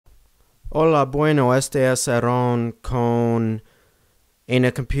Hola, bueno, este es Aaron con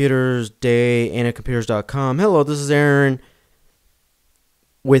Ana Computers de anacomputers.com. Hello, this is Aaron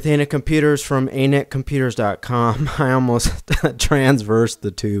with Ana Computers from anetcomputers.com. I almost transversed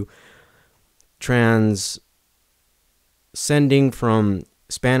the two. Sending from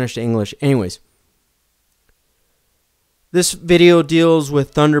Spanish to English. Anyways, this video deals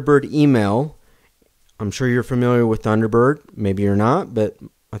with Thunderbird email. I'm sure you're familiar with Thunderbird. Maybe you're not, but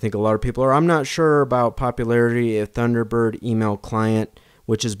I think a lot of people are. I'm not sure about popularity of Thunderbird email client,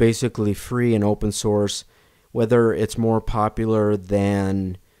 which is basically free and open source, whether it's more popular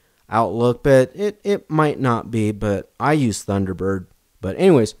than Outlook, but it might not be, but I use Thunderbird. But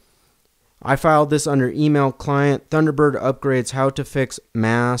anyways, I filed this under email client. Thunderbird upgrades how to fix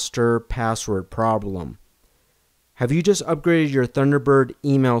master password problem. Have you just upgraded your Thunderbird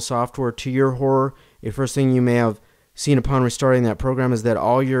email software? To your horror, the first thing you may have seen upon restarting that program is that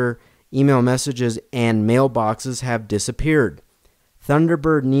all your email messages and mailboxes have disappeared.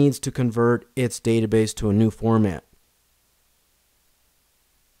 Thunderbird needs to convert its database to a new format.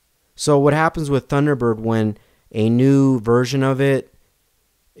 So what happens with Thunderbird when a new version of it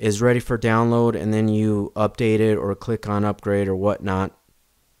is ready for download and then you update it or click on upgrade or whatnot,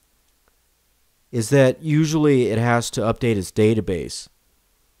 is that usually it has to update its database.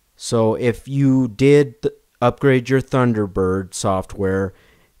 So if you did upgrade your Thunderbird software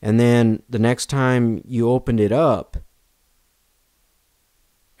and then the next time you opened it up,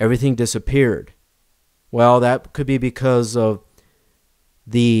 everything disappeared. Well, that could be because of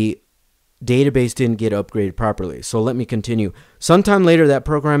the database didn't get upgraded properly. So let me continue. Sometime later, that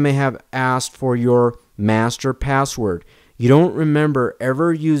program may have asked for your master password. You don't remember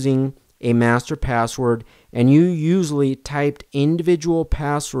ever using a master password, and you usually typed individual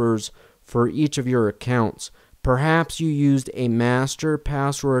passwords for each of your accounts. Perhaps you used a master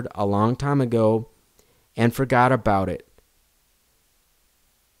password a long time ago and forgot about it.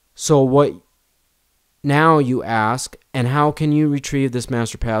 So what now, you ask, and how can you retrieve this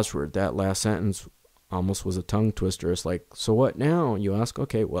master password? That last sentence almost was a tongue twister. It's like, so what now? You ask,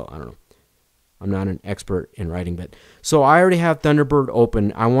 okay, well, I don't know. I'm not an expert in writing, but so I already have Thunderbird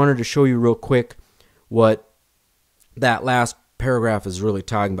open. I wanted to show you real quick what that last paragraph is really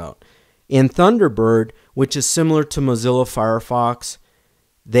talking about. In Thunderbird, which is similar to Mozilla Firefox,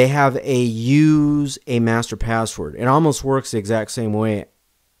 they have use a master password. It almost works the exact same way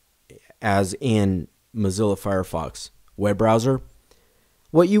as in Mozilla Firefox web browser.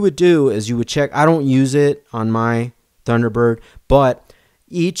 What you would do is you would check. I don't use it on my Thunderbird, but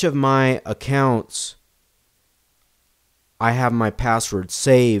each of my accounts, I have my password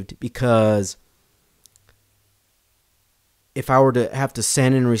saved, because if I were to have to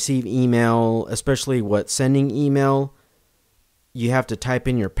send and receive email, especially sending email, you have to type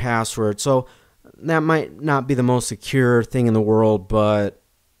in your password. So that might not be the most secure thing in the world, but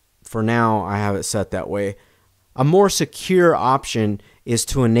for now, I have it set that way. A more secure option is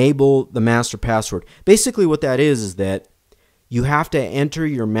to enable the master password. Basically, what that is that you have to enter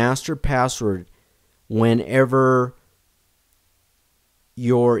your master password whenever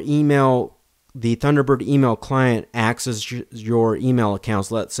your email, the Thunderbird email client, accesses your email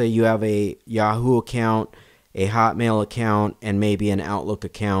accounts. Let's say you have a Yahoo account, a Hotmail account, and maybe an Outlook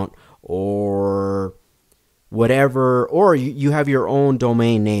account, or whatever, or you have your own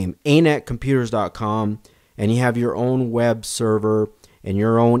domain name, anetcomputers.com, and you have your own web server and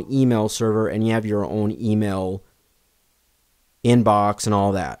your own email server, and you have your own email inbox and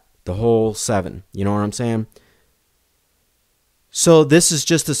all that, the whole 7. You know what I'm saying? So this is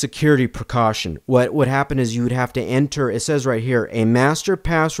just a security precaution. What would happen is you would have to enter, it says right here, a master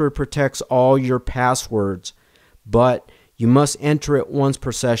password protects all your passwords, but you must enter it once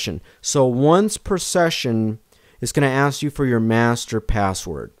per session. So once per session, it's going to ask you for your master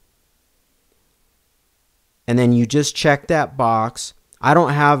password. And then you just check that box. I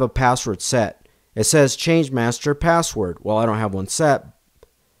don't have a password set. It says change master password. Well, I don't have one set.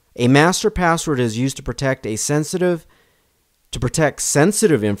 A master password is used to protect sensitive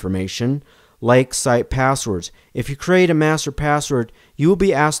information like site passwords. If you create a master password, you will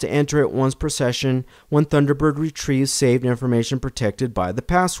be asked to enter it once per session when Thunderbird retrieves saved information protected by the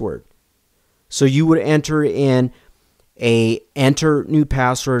password. So you would enter in a enter new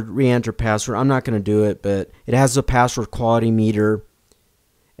password, re-enter password. I'm not going to do it, but it has a password quality meter,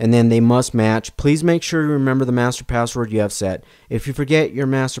 and then they must match. Please make sure you remember the master password you have set. If you forget your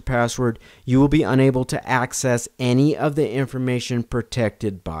master password, you will be unable to access any of the information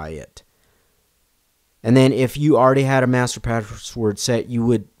protected by it. And then if you already had a master password set, you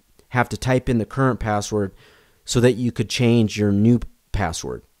would have to type in the current password so that you could change your new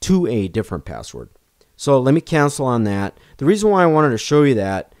password. to a different password. So let me cancel on that. The reason why I wanted to show you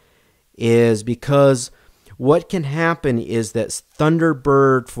that is because what can happen is that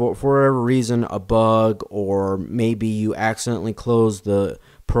Thunderbird, for whatever reason, a bug, or maybe you accidentally closed the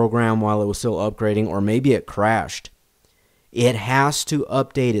program while it was still upgrading, or maybe it crashed. It has to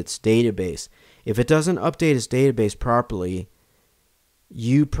update its database. If it doesn't update its database properly,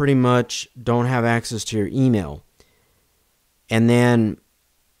 you pretty much don't have access to your email. And then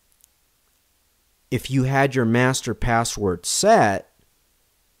if you had your master password set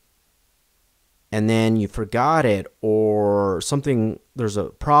and then you forgot it or something, there's a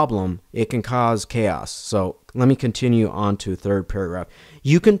problem, it can cause chaos. So let me continue on to third paragraph.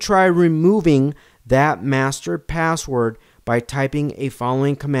 You can try removing that master password by typing a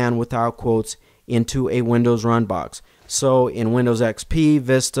following command without quotes into a Windows run box. So in Windows XP,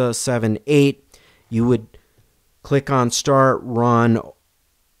 Vista 7, 8, you would click on Start, Run,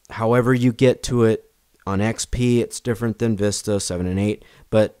 however you get to it. On XP, it's different than Vista 7 and 8.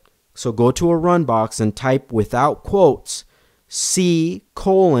 But so go to a run box and type without quotes C:,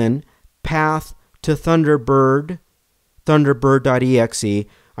 path to Thunderbird, thunderbird.exe.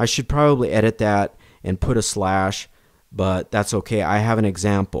 I should probably edit that and put a slash, but that's okay. I have an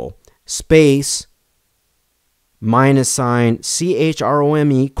example. Space, -sign,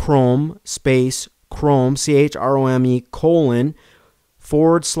 CHROME, Chrome, space, Chrome, CHROME,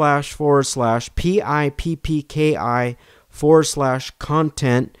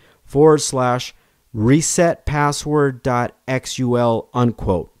 /PIPPKI/content /resetpassword.xul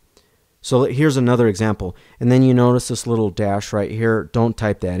unquote. So here's another example. And then you notice this little dash right here. Don't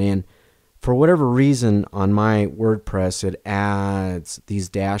type that in. For whatever reason on my WordPress, it adds these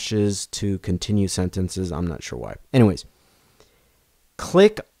dashes to continue sentences. I'm not sure why. Anyways,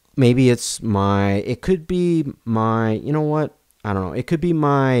 click, maybe it's my, it could be my, you know what? I don't know. It could be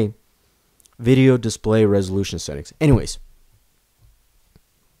my video display resolution settings. Anyways,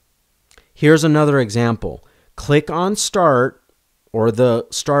 here's another example. Click on Start or the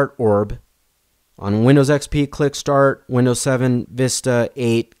Start orb. On Windows XP, click Start. Windows 7, Vista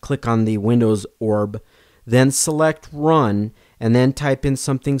 8, click on the Windows orb. Then select Run and then type in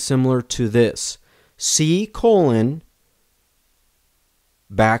something similar to this. C:, /,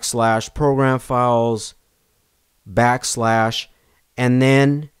 program files, / and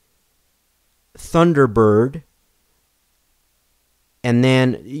then Thunderbird, and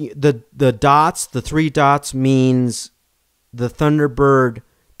then the dots, the 3 dots means the Thunderbird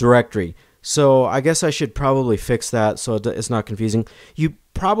directory. So I guess I should probably fix that so it's not confusing. You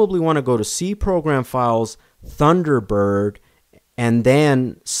probably want to go to C program files, Thunderbird, and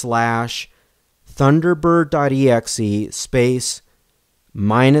then / thunderbird.exe space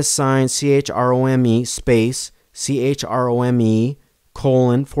 -sign CHROME space CHROME : /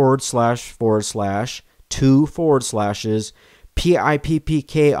 2 //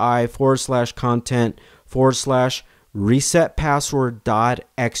 PIPPKI /content /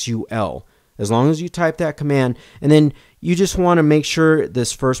 resetpassword.xul. As long as you type that command, and then you just want to make sure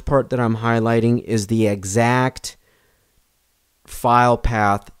this first part that I'm highlighting is the exact file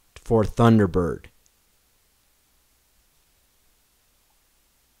path for Thunderbird.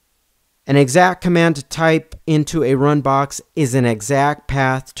 An exact command to type into a run box is an exact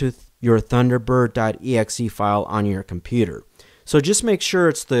path to your thunderbird.exe file on your computer. So just make sure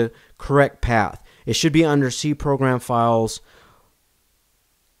it's the correct path. It should be under C program files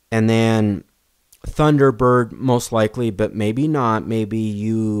and then Thunderbird most likely, but maybe not. Maybe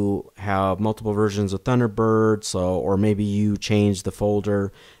you have multiple versions of Thunderbird, so or maybe you change the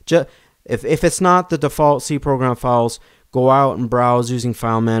folder. If it's not the default C program files, go out and browse using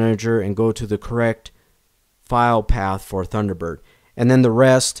File Manager and go to the correct file path for Thunderbird. And then the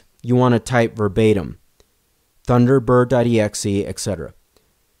rest, you want to type verbatim. Thunderbird.exe, etc.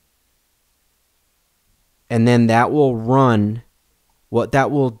 And then that will run. What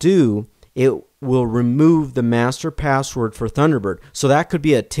that will do, it will remove the master password for Thunderbird. So that could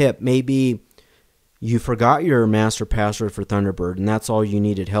be a tip. Maybe you forgot your master password for Thunderbird and that's all you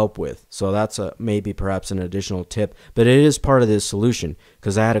needed help with. So that's maybe perhaps an additional tip. But it is part of this solution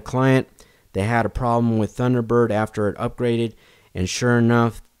because I had a client, they had a problem with Thunderbird after it upgraded, and sure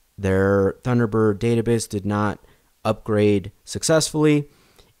enough, their Thunderbird database did not upgrade successfully,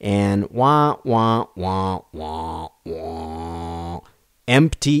 and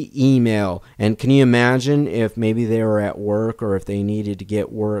empty email. And can you imagine if maybe they were at work or if they needed to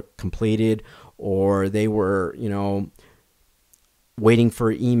get work completed, or they were, waiting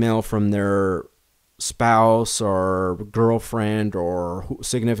for email from their spouse or girlfriend or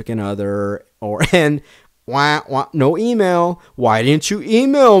significant other, and Wah, wah. No email. Why didn't you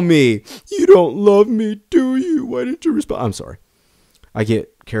email me? You don't love me, do you? Why didn't you respond? I'm sorry. I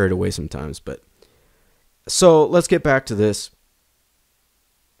get carried away sometimes, but so let's get back to this.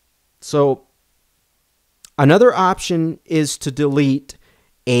 So another option is to delete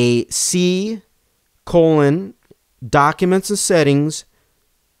a C: documents and settings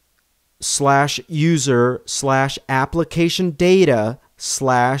 /user/application data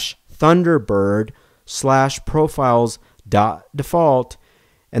 /Thunderbird /profiles.default,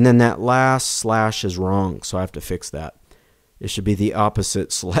 and then that last slash is wrong, so I have to fix that. It should be the opposite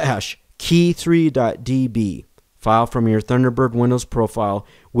 / key3.db, file from your Thunderbird Windows profile,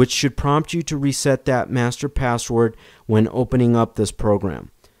 which should prompt you to reset that master password when opening up this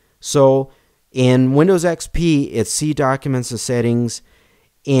program. So in Windows XP, it's C: documents and settings.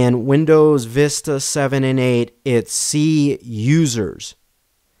 In Windows Vista 7 and 8, it's C: users.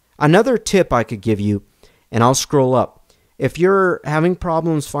 Another tip I could give you, and I'll scroll up. If you're having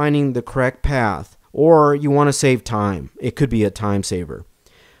problems finding the correct path, or you want to save time, it could be a time saver,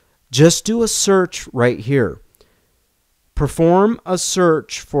 just do a search right here. Perform a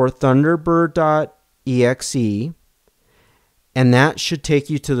search for Thunderbird.exe, and that should take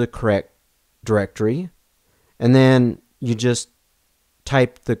you to the correct directory. And then you just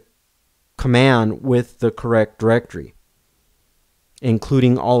type the command with the correct directory,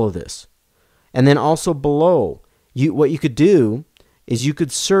 including all of this. And then also below, what you could do is you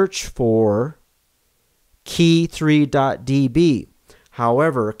could search for key3.db.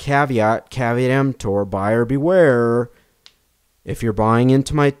 However, caveat emptor, buyer beware, if you're buying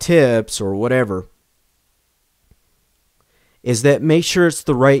into my tips or whatever, is that make sure it's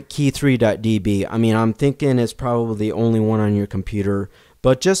the right key3.db. I mean, I'm thinking it's probably the only one on your computer,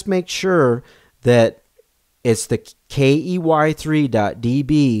 but just make sure that it's the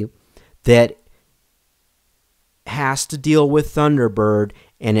key3.db that has to deal with Thunderbird,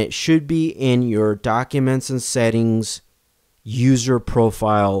 and it should be in your documents and settings user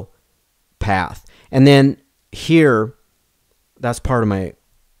profile path. And then here, that's part of my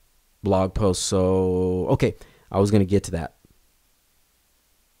blog post. So, okay, I was going to get to that.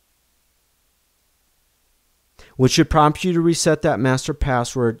 Which should prompt you to reset that master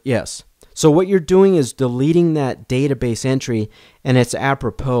password. Yes. So what you're doing is deleting that database entry, and it's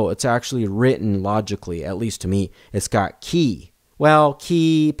apropos. It's actually written logically, at least to me. It's got key. Well,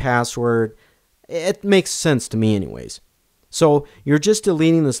 key, password. It makes sense to me anyways. So you're just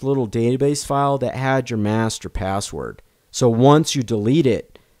deleting this little database file that had your master password. So once you delete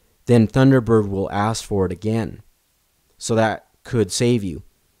it, then Thunderbird will ask for it again. So that could save you.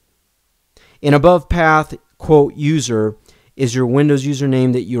 In above path, quote, user is your Windows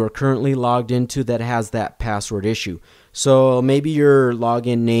username that you are currently logged into that has that password issue. So maybe your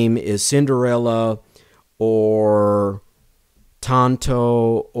login name is Cinderella or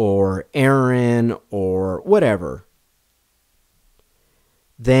Tonto or Aaron or whatever.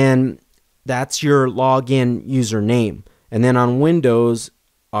 Then that's your login username. And then on Windows,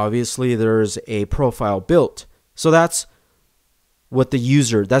 obviously there's a profile built. So that's what the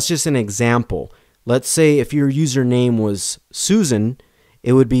user, that's just an example. Let's say if your username was Susan,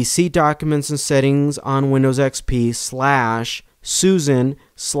 it would be C documents and settings on Windows XP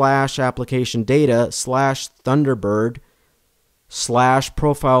 /Susan/application data /Thunderbird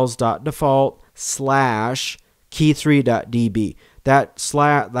 /profiles.default /key3.db.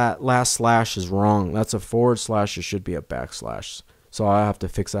 That last slash is wrong. That's a /. It should be a /. So I have to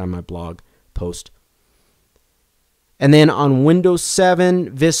fix that on my blog post. And then on Windows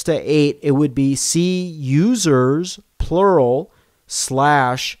 7, Vista 8, it would be C users, plural,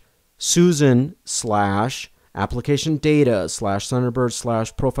 /Susan /application data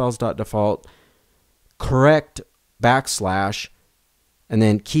 /Thunderbird /profiles.default, correct /, and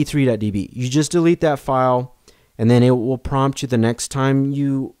then key3.db. You just delete that file, and then it will prompt you the next time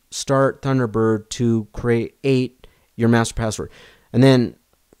you start Thunderbird to create your master password. And then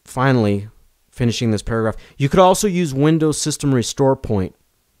finally, finishing this paragraph, you could also use Windows System Restore Point.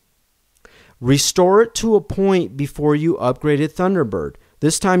 Restore it to a point before you upgraded Thunderbird.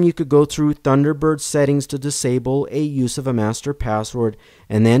 This time you could go through Thunderbird settings to disable a use of a master password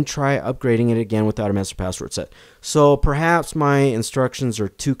and then try upgrading it again without a master password set. So perhaps my instructions are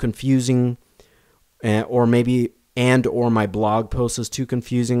too confusing, or maybe or my blog post is too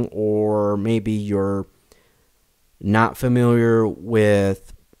confusing, or maybe you're not familiar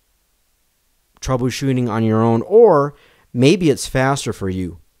with troubleshooting on your own, or maybe it's faster for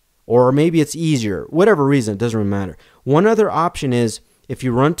you, or maybe it's easier. Whatever reason, it doesn't really matter. One other option is, if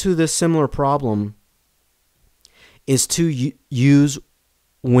you run to this similar problem, is to use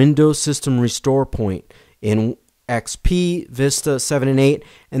Windows System Restore Point. in XP, Vista 7 and 8.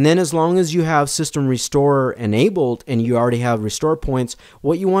 And then as long as you have System Restore enabled and you already have restore points,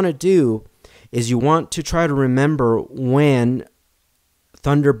 what you want to do is you want to try to remember when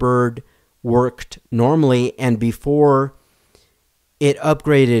Thunderbird worked normally and before it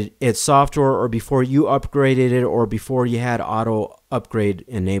upgraded its software, or before you upgraded it, or before you had auto upgrade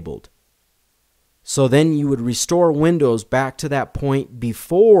enabled. So then you would restore Windows back to that point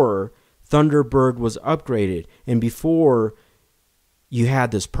before Thunderbird was upgraded and before you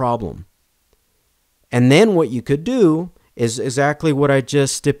had this problem. And then what you could do is exactly what I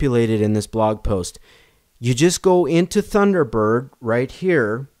just stipulated in this blog post. You just go into Thunderbird right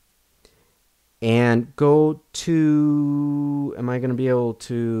here and go to, am I going to be able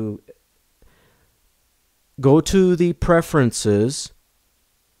to go to the preferences,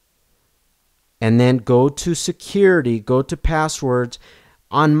 and then go to security, go to passwords.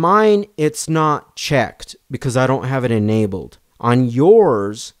 On mine, it's not checked because I don't have it enabled. On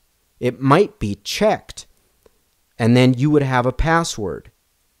yours, it might be checked, and then you would have a password.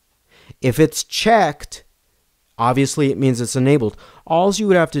 If it's checked, obviously it means it's enabled. All you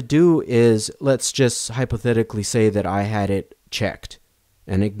would have to do is, let's just hypothetically say that I had it checked,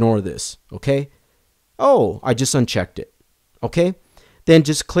 and ignore this, okay? Oh, I just unchecked it, okay? Then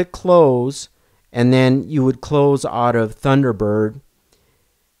just click close, and then you would close out of Thunderbird,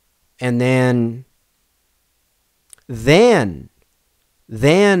 and then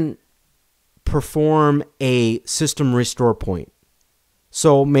perform a system restore point.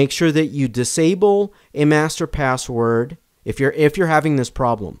 So make sure that you disable a master password if you're having this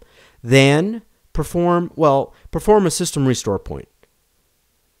problem. Then perform a system restore point.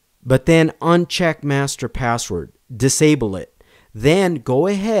 But then uncheck master password, disable it. Then go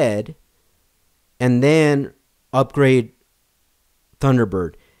ahead and then upgrade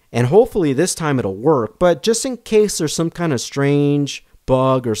Thunderbird. And hopefully this time it'll work, but just in case there's some kind of strange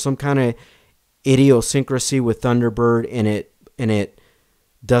bug or some kind of idiosyncrasy with Thunderbird and it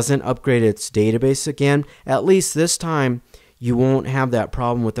doesn't upgrade its database again, at least this time you won't have that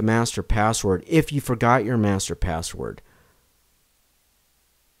problem with the master password if you forgot your master password.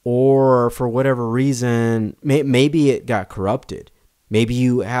 Or for whatever reason, maybe it got corrupted. Maybe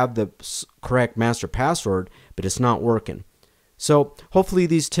you have the correct master password, but it's not working. So hopefully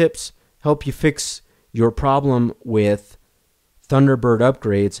these tips help you fix your problem with Thunderbird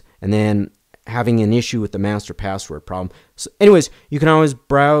upgrades and then having an issue with the master password problem. So anyways, you can always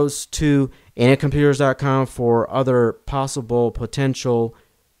browse to anetcomputers.com for other possible potential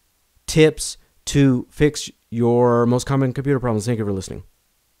tips to fix your most common computer problems. Thank you for listening.